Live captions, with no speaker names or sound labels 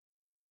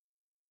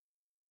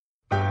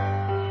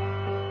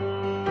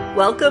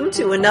Welcome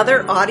to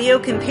another audio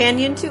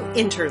companion to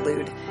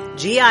Interlude,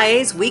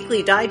 GIA's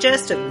weekly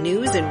digest of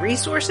news and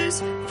resources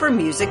for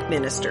music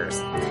ministers.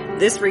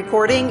 This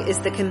recording is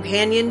the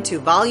companion to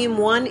Volume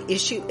 1,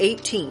 Issue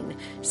 18,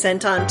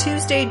 sent on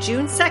Tuesday,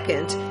 June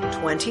 2nd,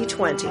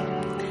 2020.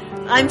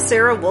 I'm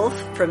Sarah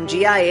Wolf from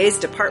GIA's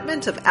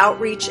Department of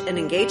Outreach and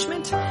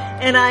Engagement,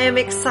 and I am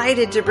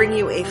excited to bring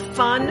you a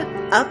fun,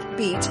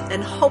 upbeat,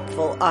 and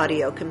hopeful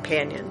audio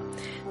companion.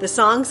 The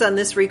songs on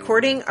this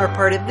recording are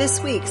part of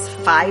this week's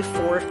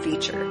 5-4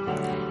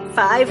 feature.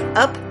 5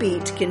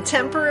 upbeat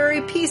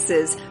contemporary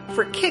pieces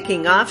for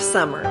kicking off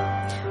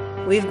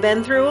summer. We've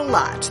been through a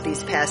lot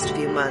these past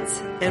few months,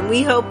 and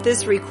we hope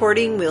this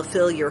recording will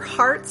fill your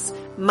hearts,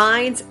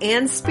 minds,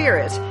 and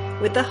spirit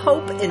with the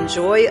hope and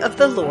joy of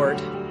the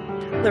Lord.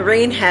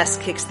 Lorraine Hess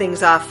kicks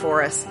things off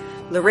for us.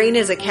 Lorraine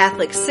is a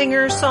Catholic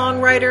singer,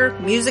 songwriter,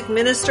 music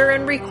minister,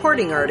 and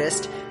recording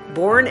artist,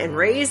 born and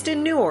raised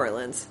in New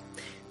Orleans.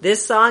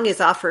 This song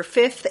is off her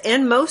 5th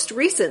and most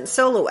recent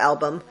solo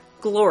album,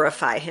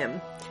 Glorify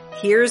Him.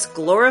 Here's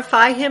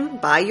Glorify Him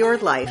by Your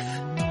Life.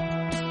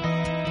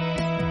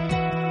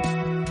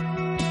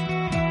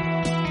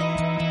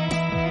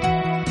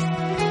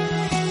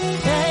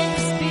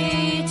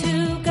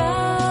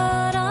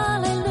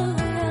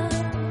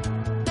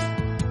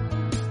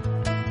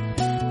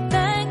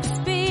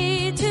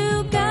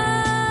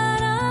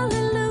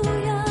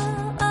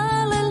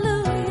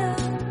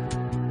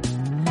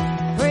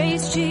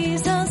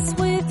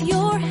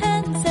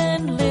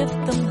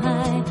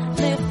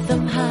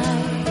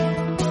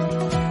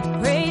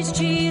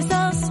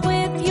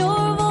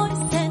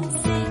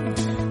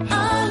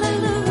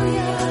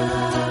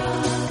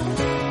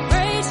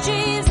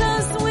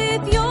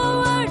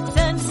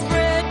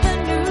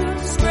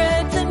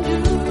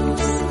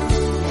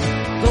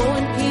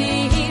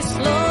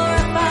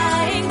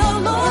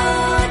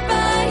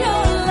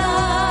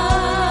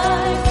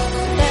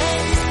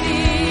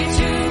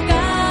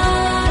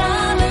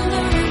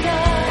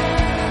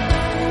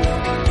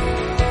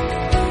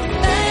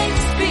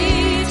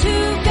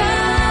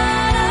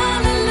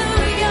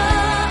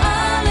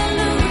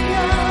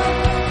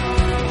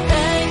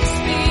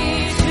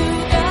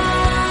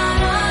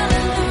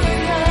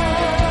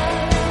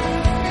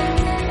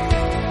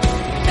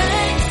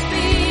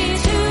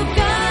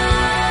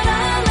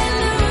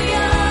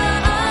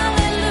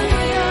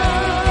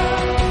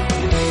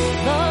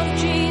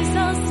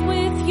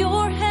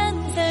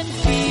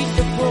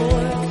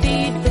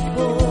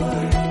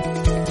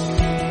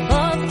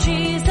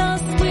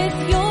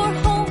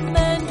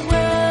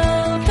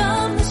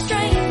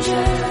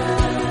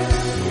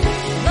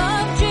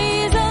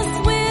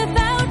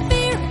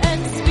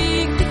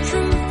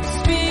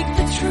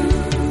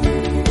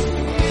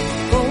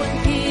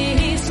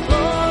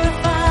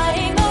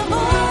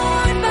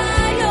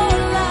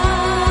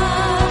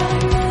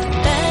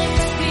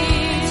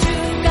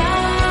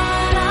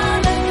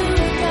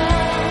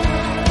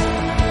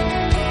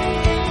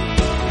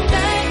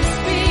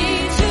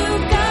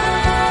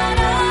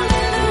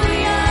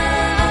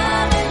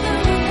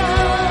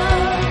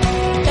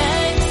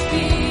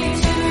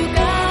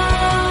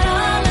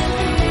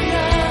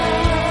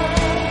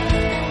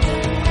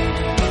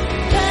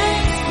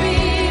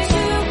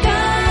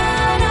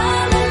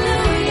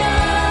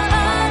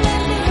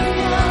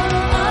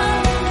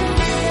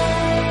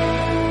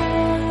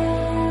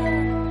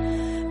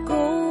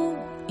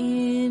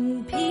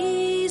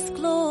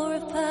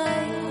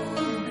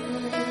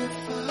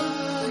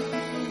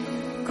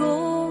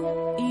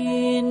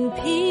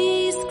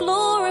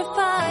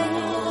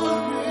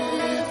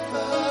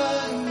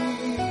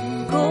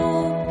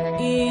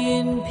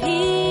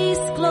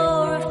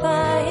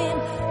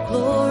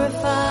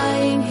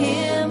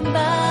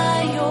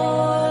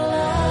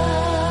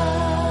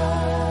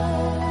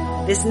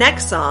 This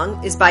next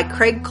song is by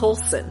Craig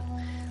Colson.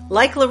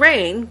 Like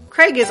Lorraine,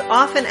 Craig is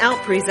often out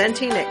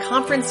presenting at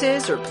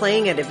conferences or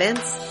playing at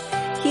events.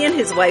 He and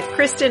his wife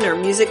Kristen are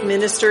music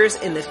ministers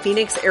in the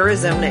Phoenix,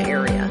 Arizona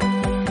area.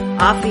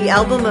 Off the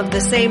album of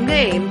the same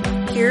name,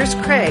 here's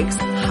Craig's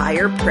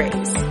Higher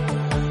Praise.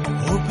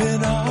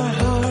 Open our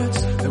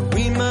hearts that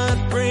we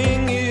might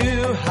bring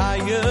you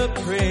higher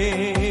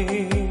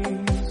praise.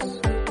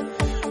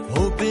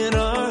 Open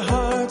our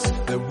hearts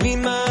that we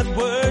might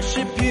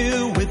worship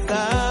you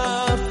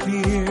without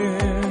fear.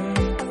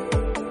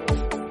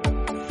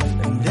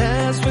 And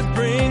as we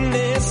bring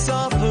this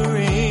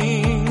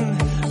offering,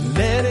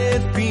 let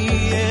it be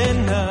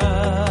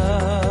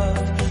enough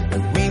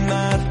that we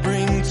might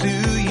bring to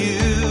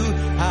you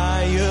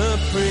higher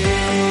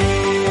praise.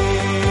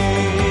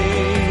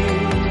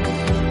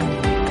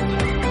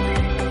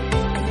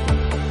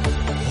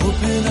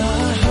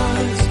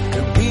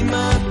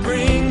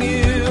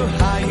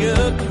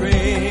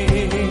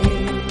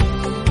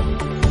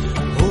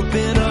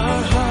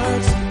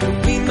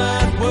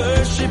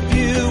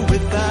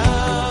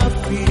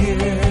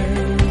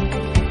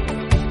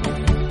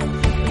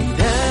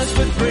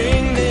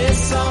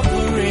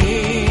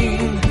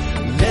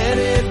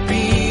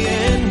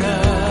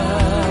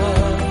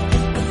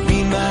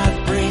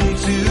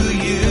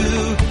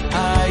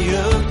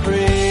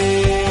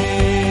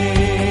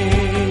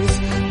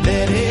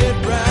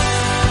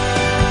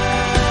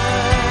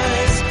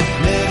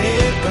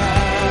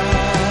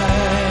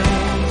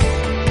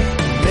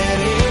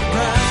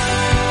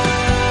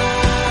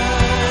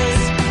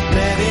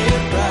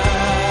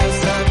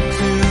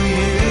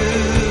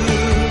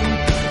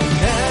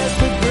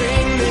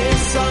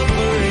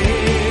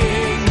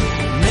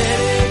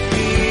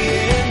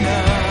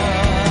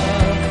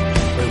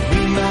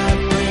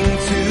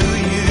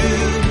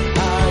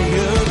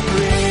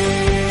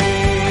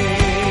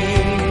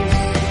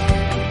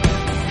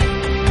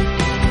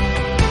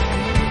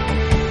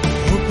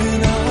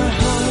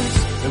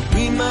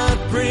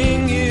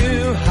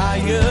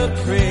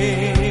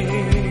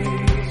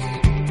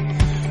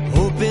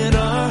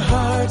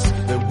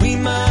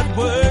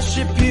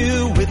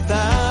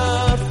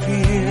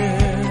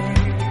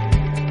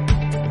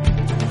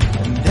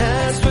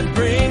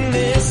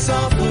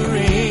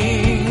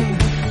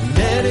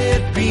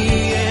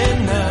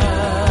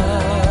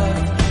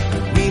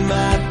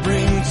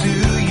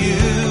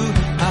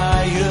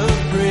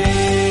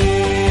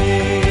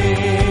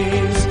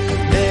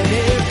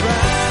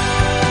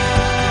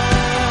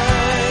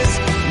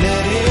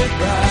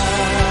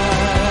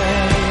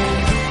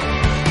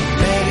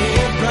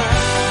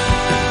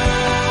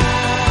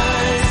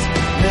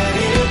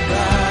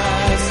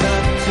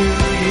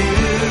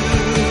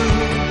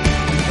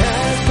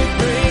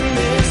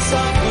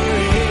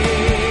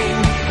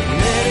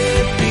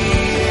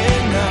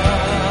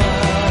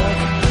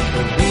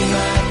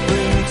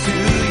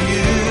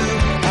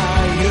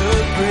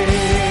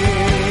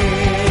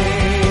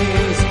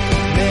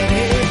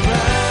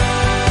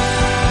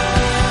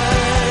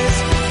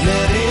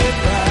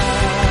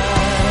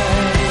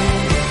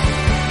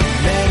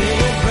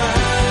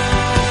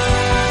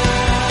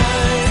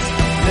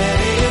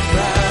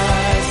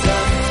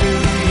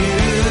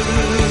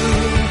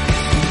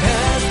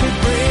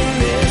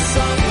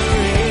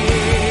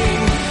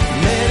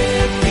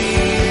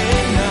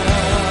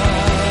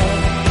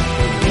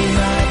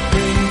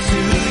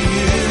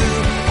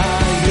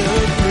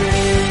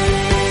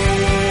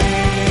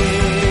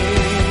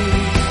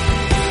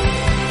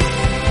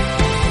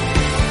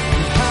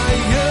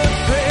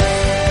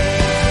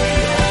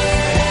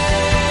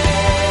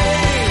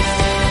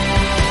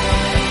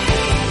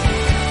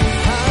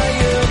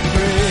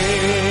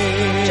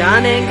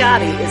 John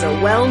Angotti is a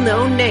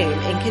well-known name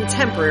in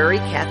contemporary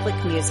Catholic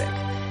music.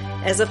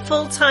 As a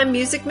full-time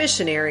music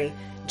missionary,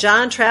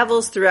 John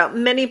travels throughout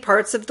many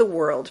parts of the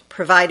world,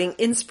 providing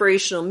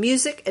inspirational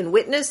music and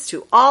witness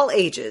to all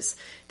ages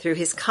through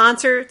his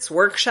concerts,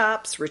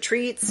 workshops,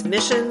 retreats,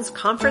 missions,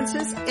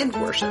 conferences, and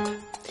worship.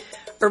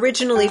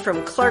 Originally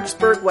from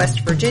Clarksburg, West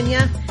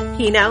Virginia,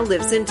 he now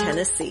lives in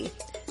Tennessee.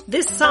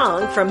 This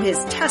song from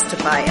his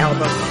Testify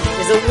album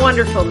is a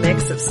wonderful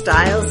mix of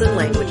styles and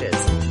languages.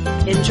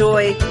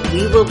 Enjoy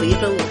We Will Be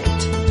the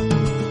Light.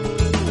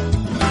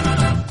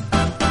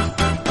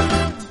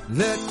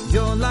 Let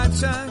your light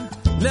shine,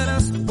 let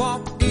us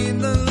walk in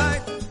the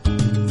light.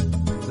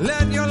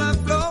 Let your light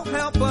flow,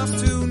 help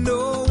us to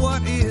know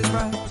what is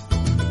right.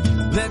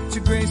 Let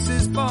your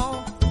graces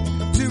fall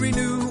to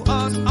renew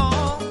us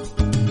all.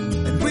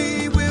 And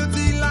we will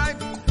delight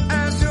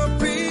as your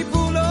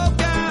people, oh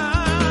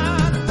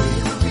God.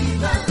 We will be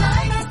the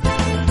light.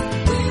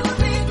 We will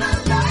be the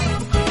light.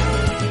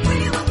 We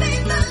will be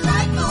the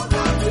light for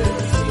all to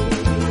see.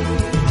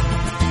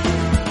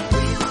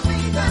 We will be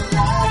the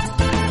light.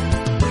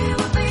 We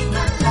will be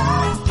the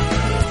light.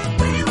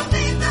 We will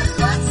be the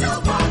light so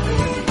walk with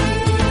me.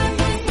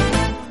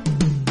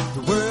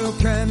 The world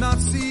cannot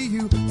see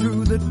you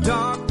through the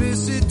darkness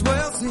it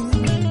dwells in.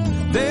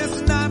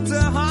 There's not to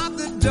hide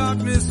the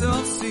darkness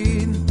of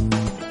sin.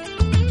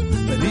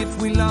 But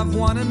if we love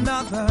one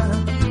another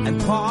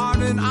and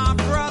pardon our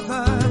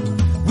brother,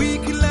 we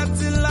can let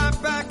the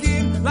light back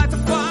in, light the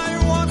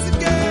fire once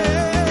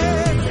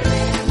again.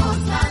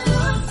 Seremos la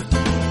luz.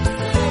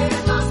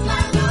 Seremos la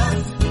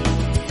luz.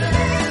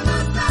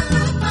 Seremos la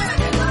luz para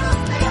que todos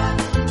vean.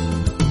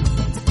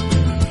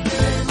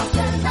 Seremos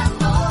el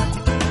amor.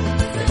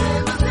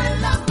 Seremos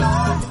el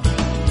amor.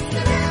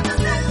 Seremos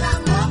el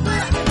amor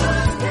para que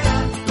todos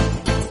vean.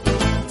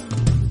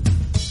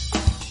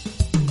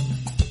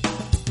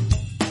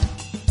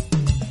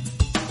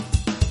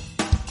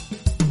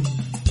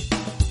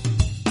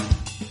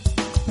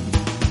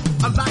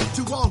 A light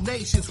to all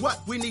nations, what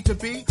we need to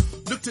be.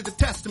 Look to the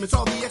testaments,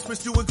 all the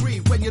experts do agree.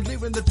 When you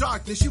live in the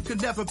darkness, you can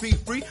never be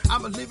free.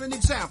 I'm a living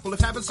example of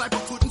having sight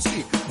but couldn't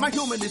see. My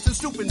humanness and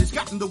stupidness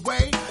got in the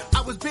way.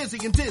 I was busy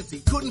and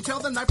dizzy, couldn't tell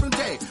the night from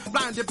day.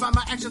 Blinded by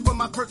my actions for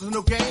my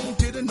personal gain.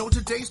 Didn't know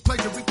today's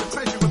pleasure reap the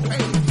treasure of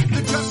pain.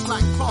 The just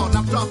like Paul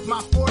knocked off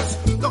my horse.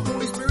 The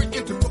Holy Spirit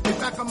entered, put me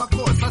back on my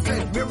course. I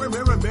said, mirror,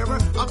 mirror, mirror,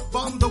 up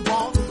on the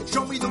wall.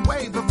 Show me the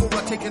way before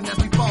I take a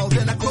nasty fall.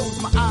 Then I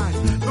closed my eyes.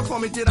 Before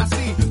me did I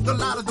see the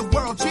light of the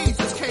world.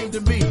 Jesus came to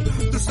me.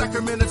 The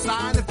sacrament and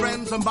sign and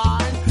friends of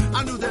mine.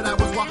 I knew that I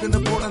was walking the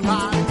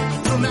borderline.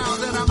 So now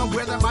that I'm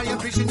aware that my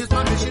ambition is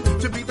my mission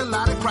to be the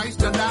light of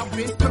Christ, I've now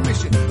been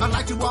commissioned. A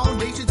light to all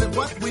nations is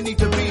what we need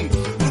to be.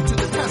 Look to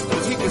the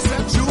testaments, he can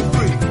set you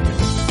free.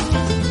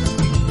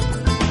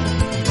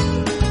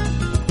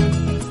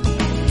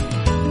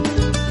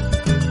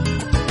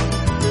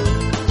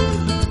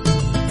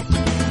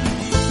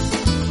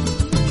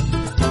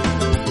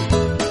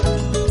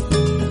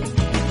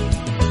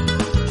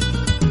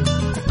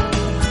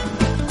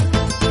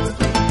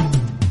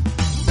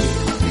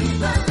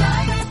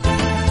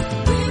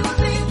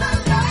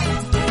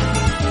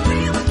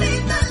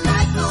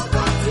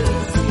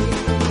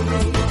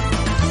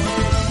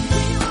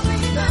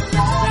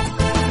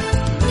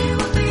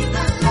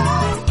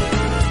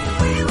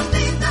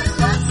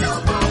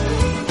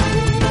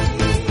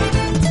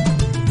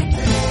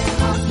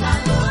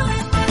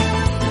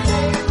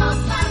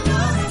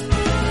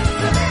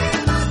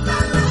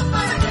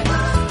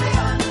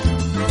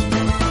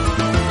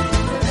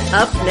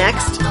 Up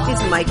next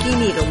is Mikey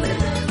Needleman.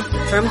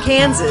 From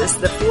Kansas,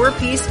 the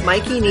four-piece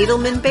Mikey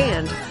Needleman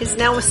Band is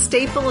now a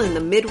staple in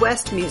the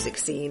Midwest music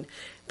scene,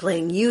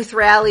 playing youth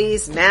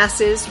rallies,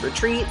 masses,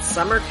 retreats,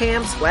 summer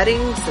camps,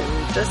 weddings,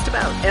 and just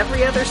about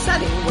every other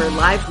setting where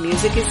live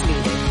music is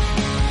needed.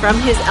 From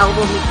his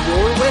album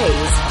Your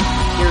Ways,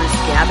 here's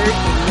Gathered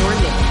in Your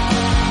Name.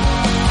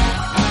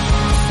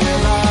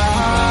 Fill our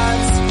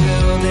hearts,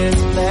 fill this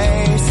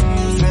place,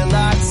 fill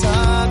our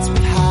tongues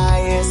with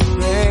highest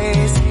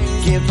praise.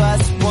 Give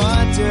us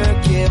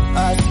wonder, give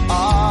us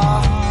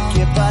awe,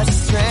 give us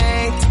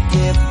strength to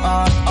give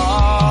our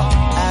all.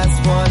 As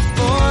one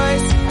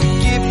voice, we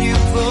give you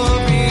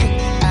glory,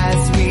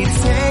 as we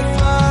take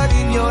part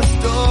in your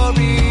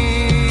story.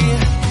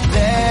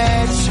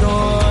 Let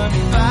your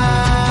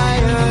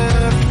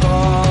fire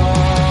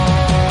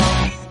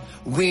fall.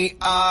 We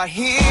are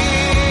here.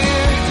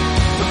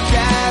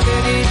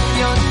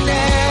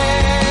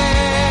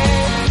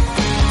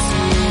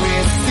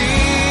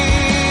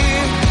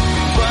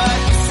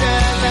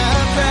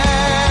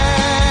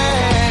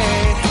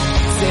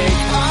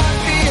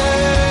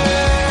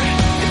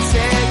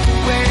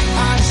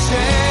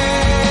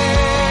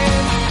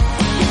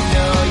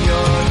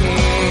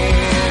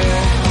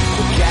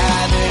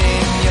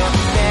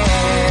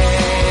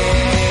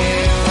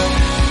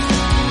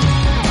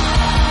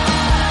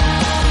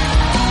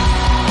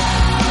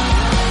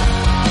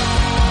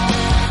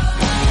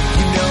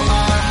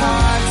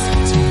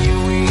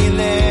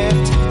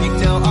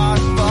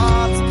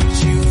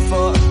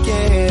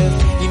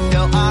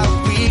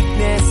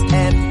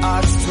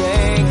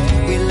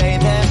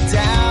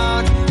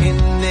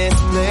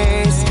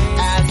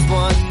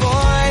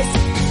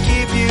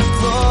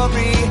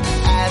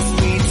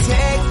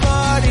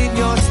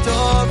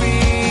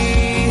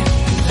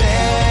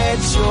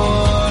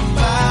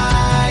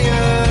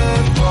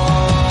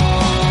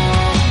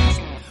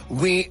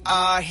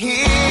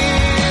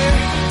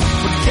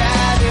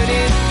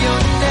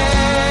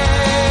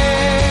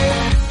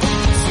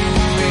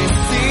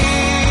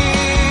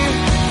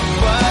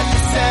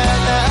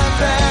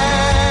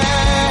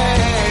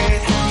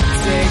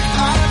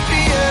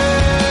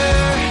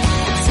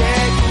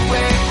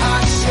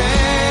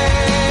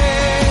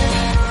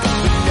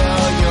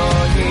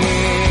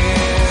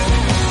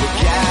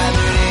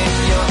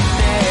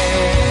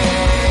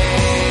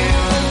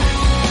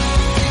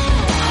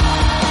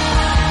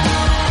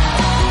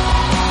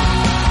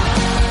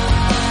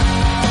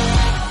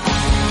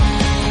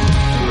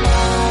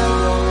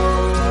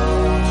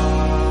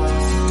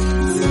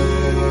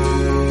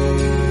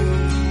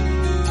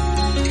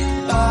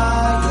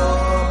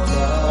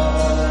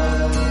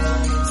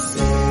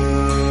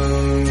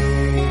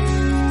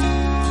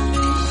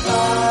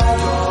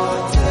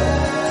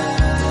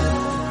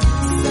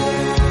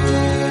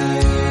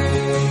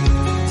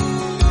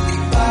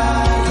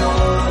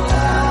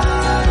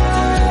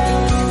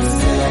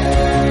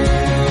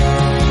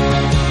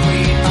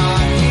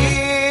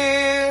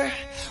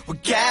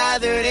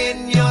 gathered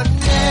in your name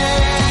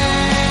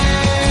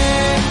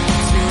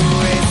to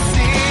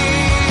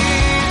receive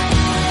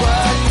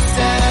what we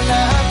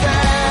celebrate.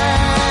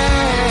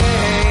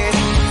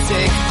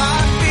 Take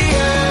our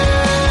fear,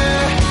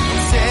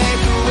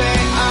 take away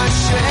our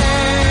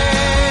shame.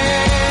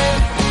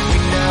 We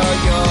know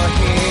you're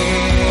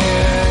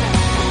here,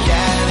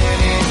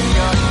 gathered in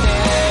your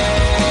name.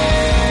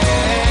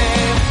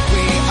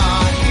 We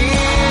are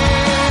here,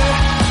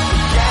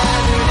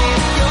 gathered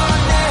in your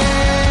name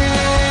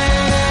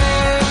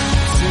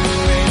to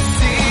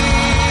receive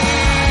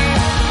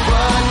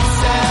what we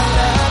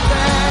celebrate.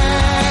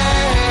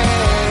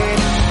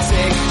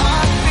 Take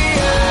our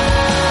fear,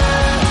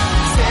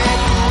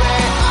 take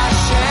away our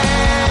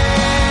shame.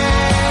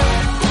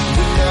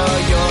 We know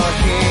you're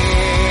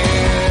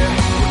here,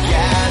 we're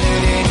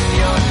gathered in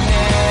your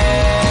name.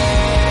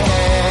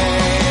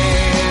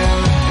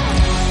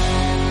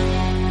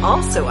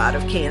 Also out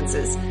of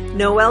Kansas,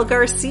 Noel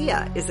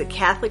Garcia is a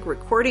Catholic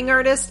recording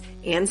artist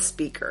and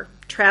speaker,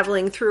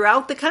 traveling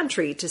throughout the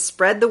country to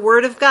spread the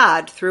word of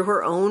God through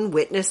her own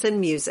witness and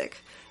music.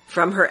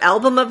 From her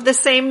album of the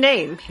same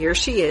name, here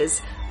she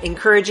is,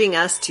 encouraging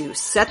us to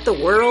set the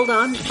world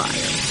on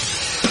fire.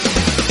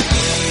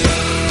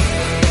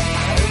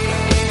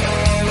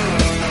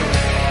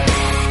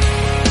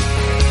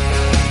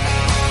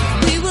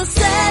 We will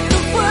set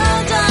the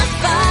world on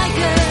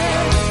fire.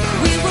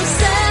 We will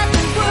set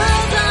the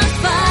world on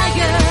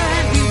fire.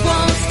 And we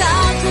won't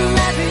stop till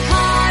every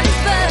heart is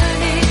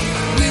burning.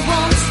 We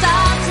won't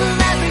stop till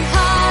every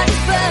heart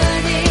is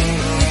burning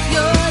with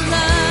your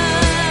love.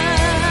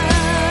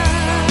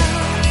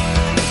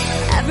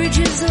 Average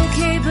is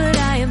okay, but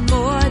I am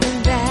more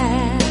than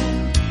that.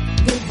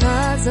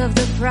 Because of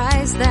the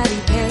price that he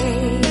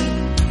paid.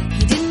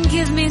 He didn't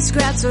give me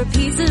scraps or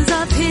pieces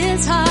of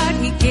his heart.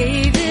 He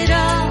gave it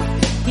all.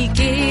 He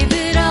gave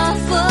it all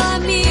for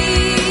me.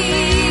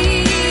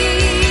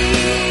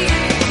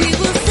 We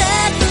will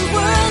set the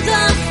world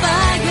on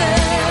fire.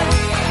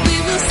 We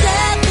will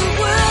set the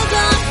world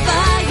on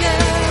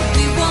fire.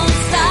 We won't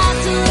stop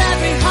till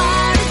every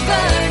heart is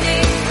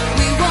burning.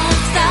 We won't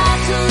stop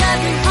till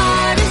every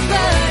heart is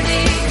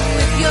burning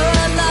with your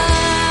love.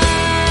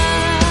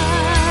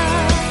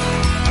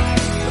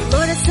 The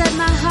Lord has set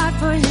my heart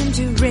for him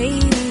to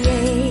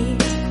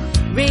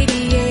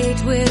radiate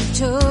with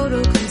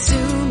total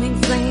consuming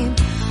flame.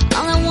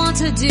 All I want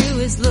to do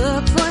is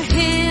look for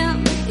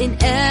him in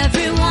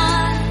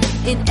everyone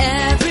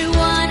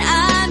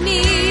I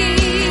meet.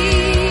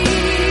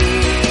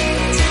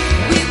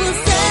 We will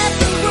set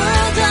the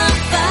world on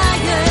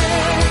fire.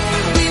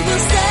 We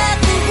will set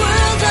the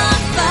world on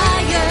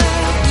fire.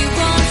 We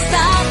won't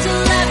stop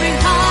till every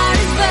heart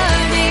is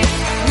burning.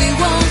 We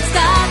won't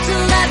stop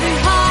till every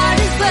heart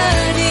is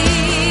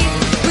burning.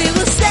 We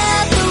will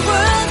set the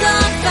world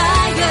on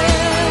fire.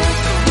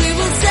 We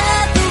will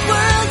set the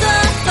world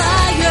on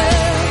fire.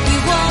 We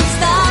won't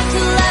stop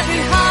till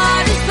every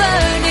heart is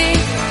burning.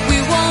 We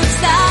won't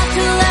stop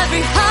till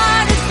every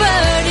heart is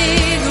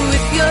burning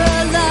with your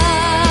love.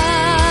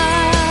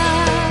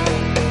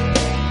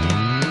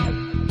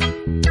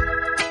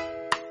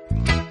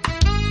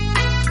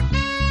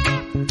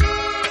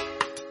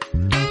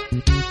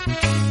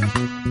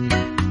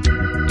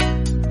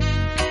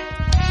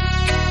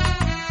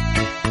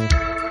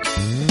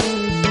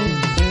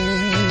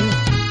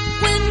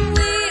 When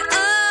we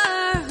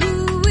are who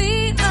we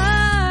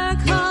are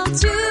called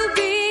to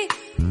be,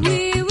 we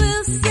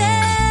will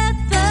set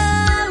the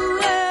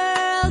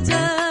world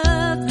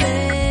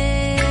ablaze.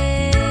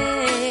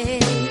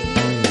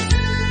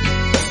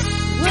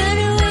 When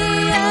we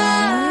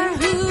are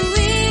who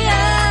we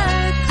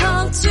are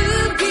called to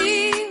be,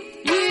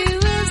 we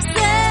will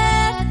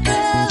set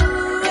the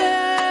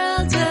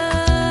world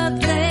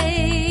ablaze.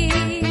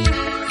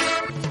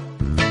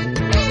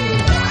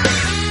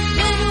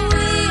 When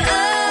we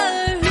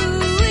are who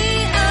we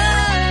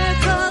are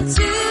called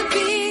to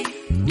be,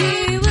 we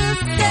will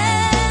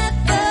set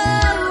the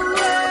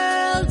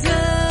world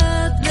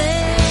ablaze.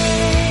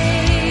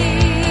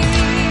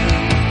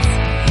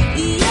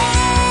 Yeah.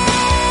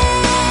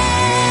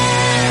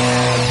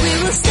 We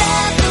will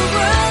set the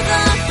world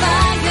on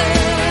fire.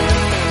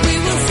 We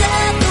will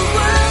set the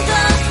world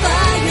on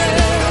fire.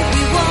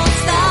 We won't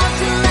stop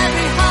till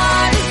every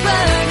heart is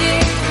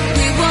burning.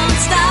 We won't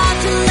stop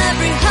till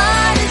every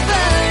heart is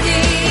burning.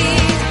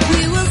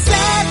 We will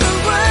set the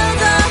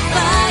world on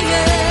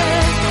fire.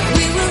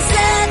 We will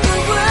set the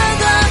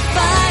world on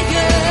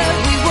fire.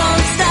 We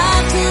won't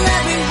stop till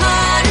every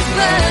heart is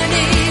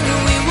burning.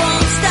 We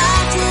won't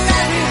stop till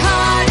every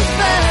heart is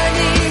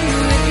burning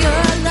with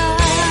your love.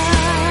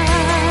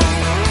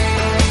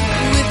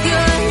 With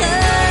your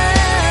love.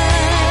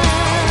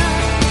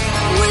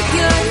 With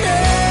your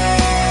love.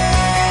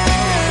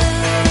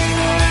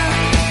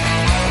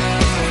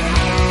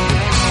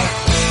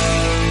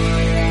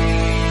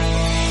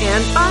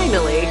 And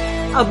finally,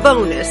 a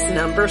bonus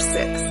number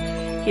 6.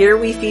 Here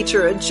we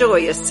feature a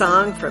joyous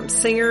song from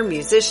singer,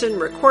 musician,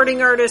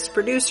 recording artist,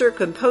 producer,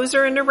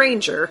 composer, and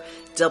arranger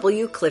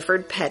W.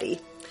 Clifford Petty.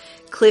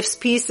 Cliff's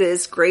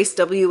pieces grace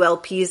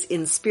WLP's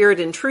In Spirit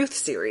and Truth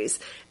series,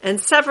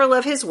 and several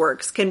of his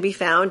works can be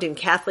found in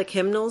Catholic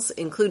hymnals,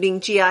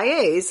 including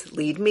GIA's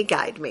Lead Me,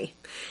 Guide Me.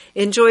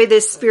 Enjoy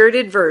this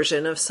spirited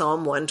version of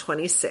Psalm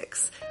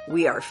 126,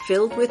 We Are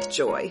Filled with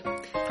Joy,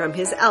 from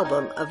his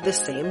album of the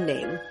same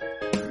name.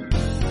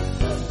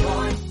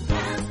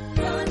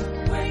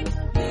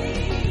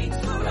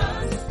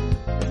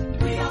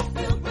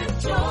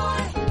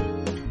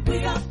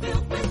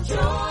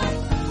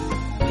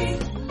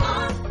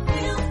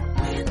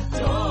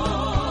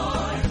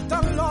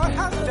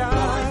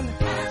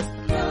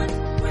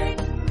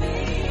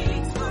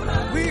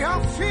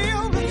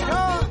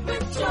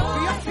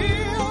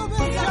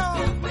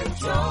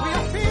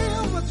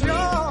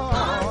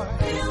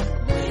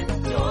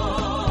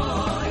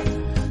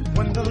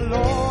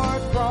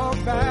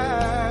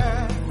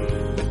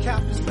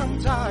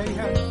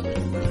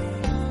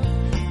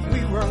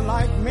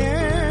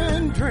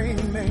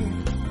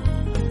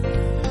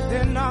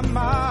 Then our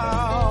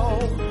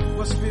mouth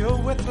was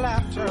filled with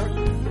laughter,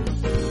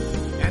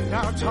 and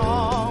our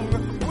tongue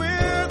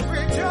with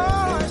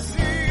rejoicing.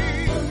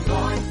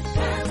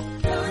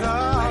 The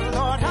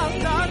Lord has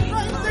done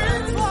great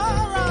things for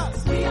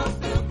us. We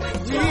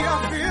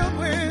are filled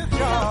with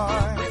joy,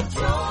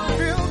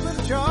 filled with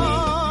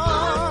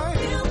joy.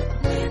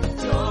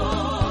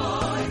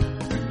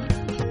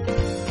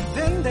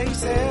 Then they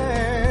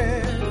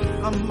said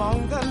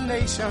among the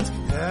nations,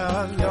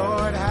 the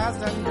Lord has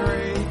done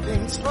great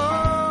things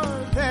for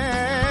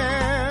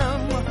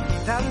them.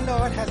 The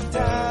Lord has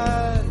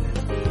done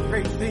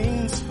great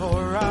things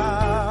for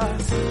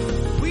us.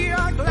 We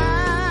are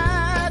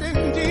glad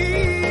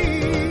indeed.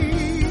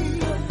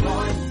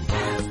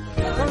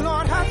 The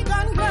Lord has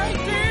done great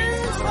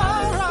things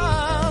for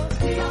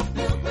us. We are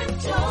filled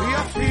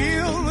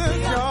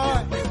with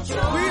joy.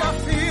 We are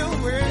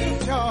filled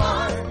with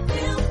joy.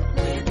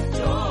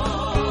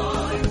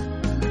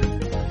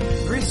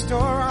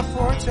 Restore our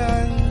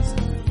fortunes,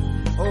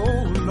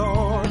 oh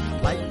Lord,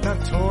 like the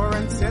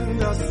torrents in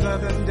the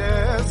southern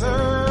desert.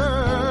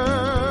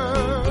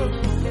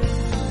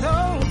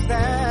 Those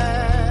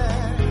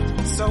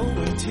that sow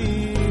in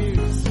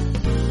tears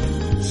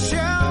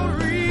shall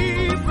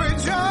reap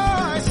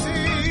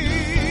rejoicing.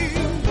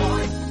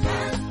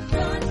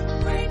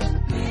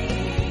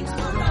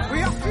 We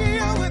are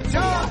filled with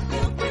joy.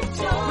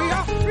 We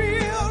are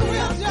filled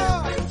with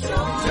joy.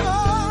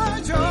 Joy,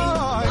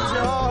 joy,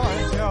 joy,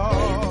 joy.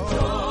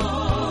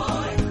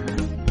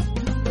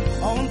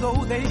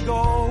 Although they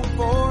go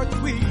forth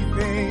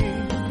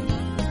weeping,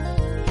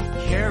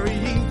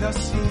 carrying the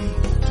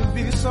seed to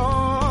be sown,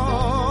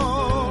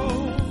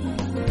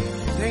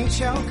 they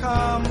shall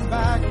come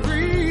back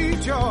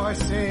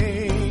rejoicing,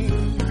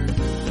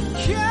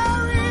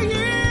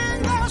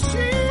 carrying the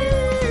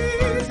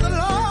seeds the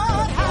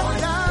Lord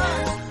has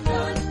done.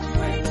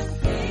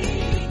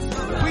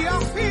 We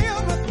are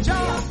filled with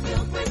joy,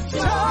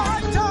 joy,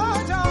 joy,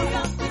 joy.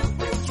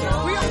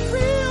 We are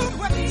filled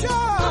with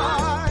joy.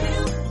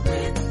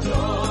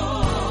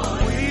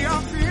 We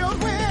are filled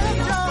with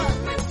joy,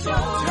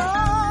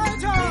 joy,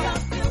 joy.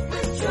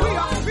 We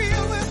are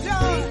filled with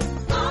joy.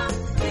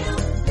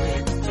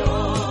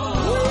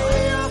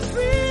 We are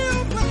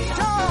filled with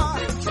joy,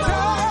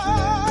 joy,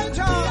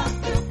 joy.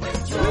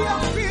 We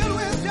are filled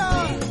with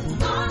joy.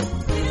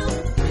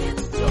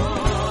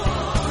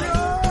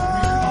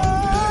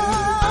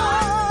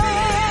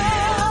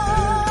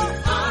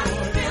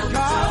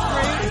 God,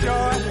 great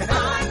joy,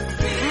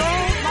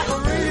 flows like a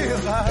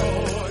river.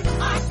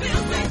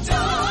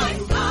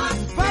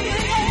 But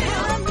it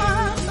ain't my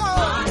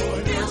soul.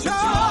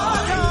 Joy,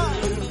 joy,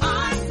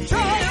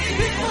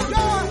 unspeakable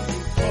joy.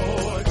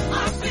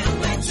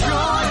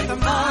 Joy in the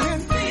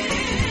morning,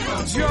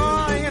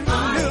 joy in the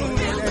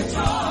noonday,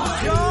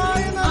 joy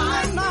in the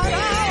midnight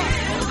hour.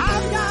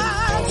 I've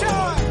got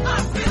joy.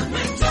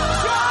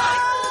 Joy,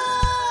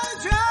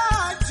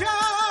 joy,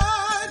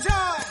 joy,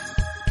 joy.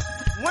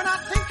 When I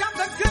think of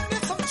the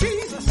goodness of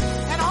Jesus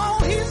and all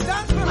He's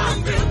done for me,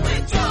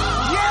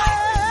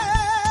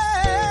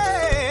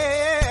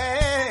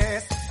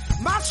 yes,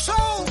 my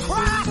soul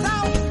cries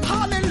out,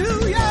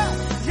 hallelujah.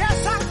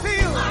 Yes, I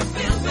feel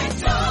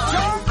joy,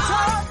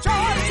 joy,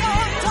 joy,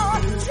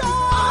 joy, joy.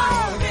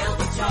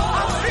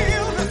 I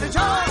feel with the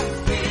joy.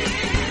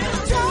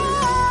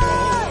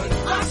 Joy,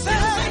 my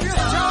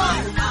Savior's joy,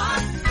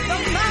 the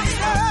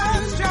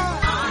Master's joy.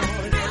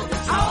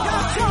 I've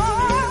got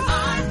joy.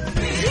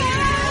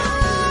 Yeah,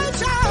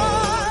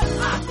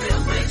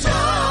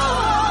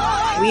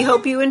 joy. We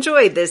hope you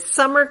enjoyed this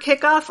summer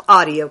kickoff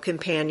audio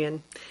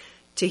companion.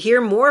 To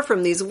hear more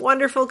from these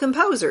wonderful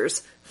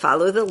composers,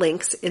 follow the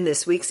links in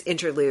this week's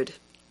interlude.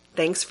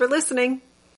 Thanks for listening.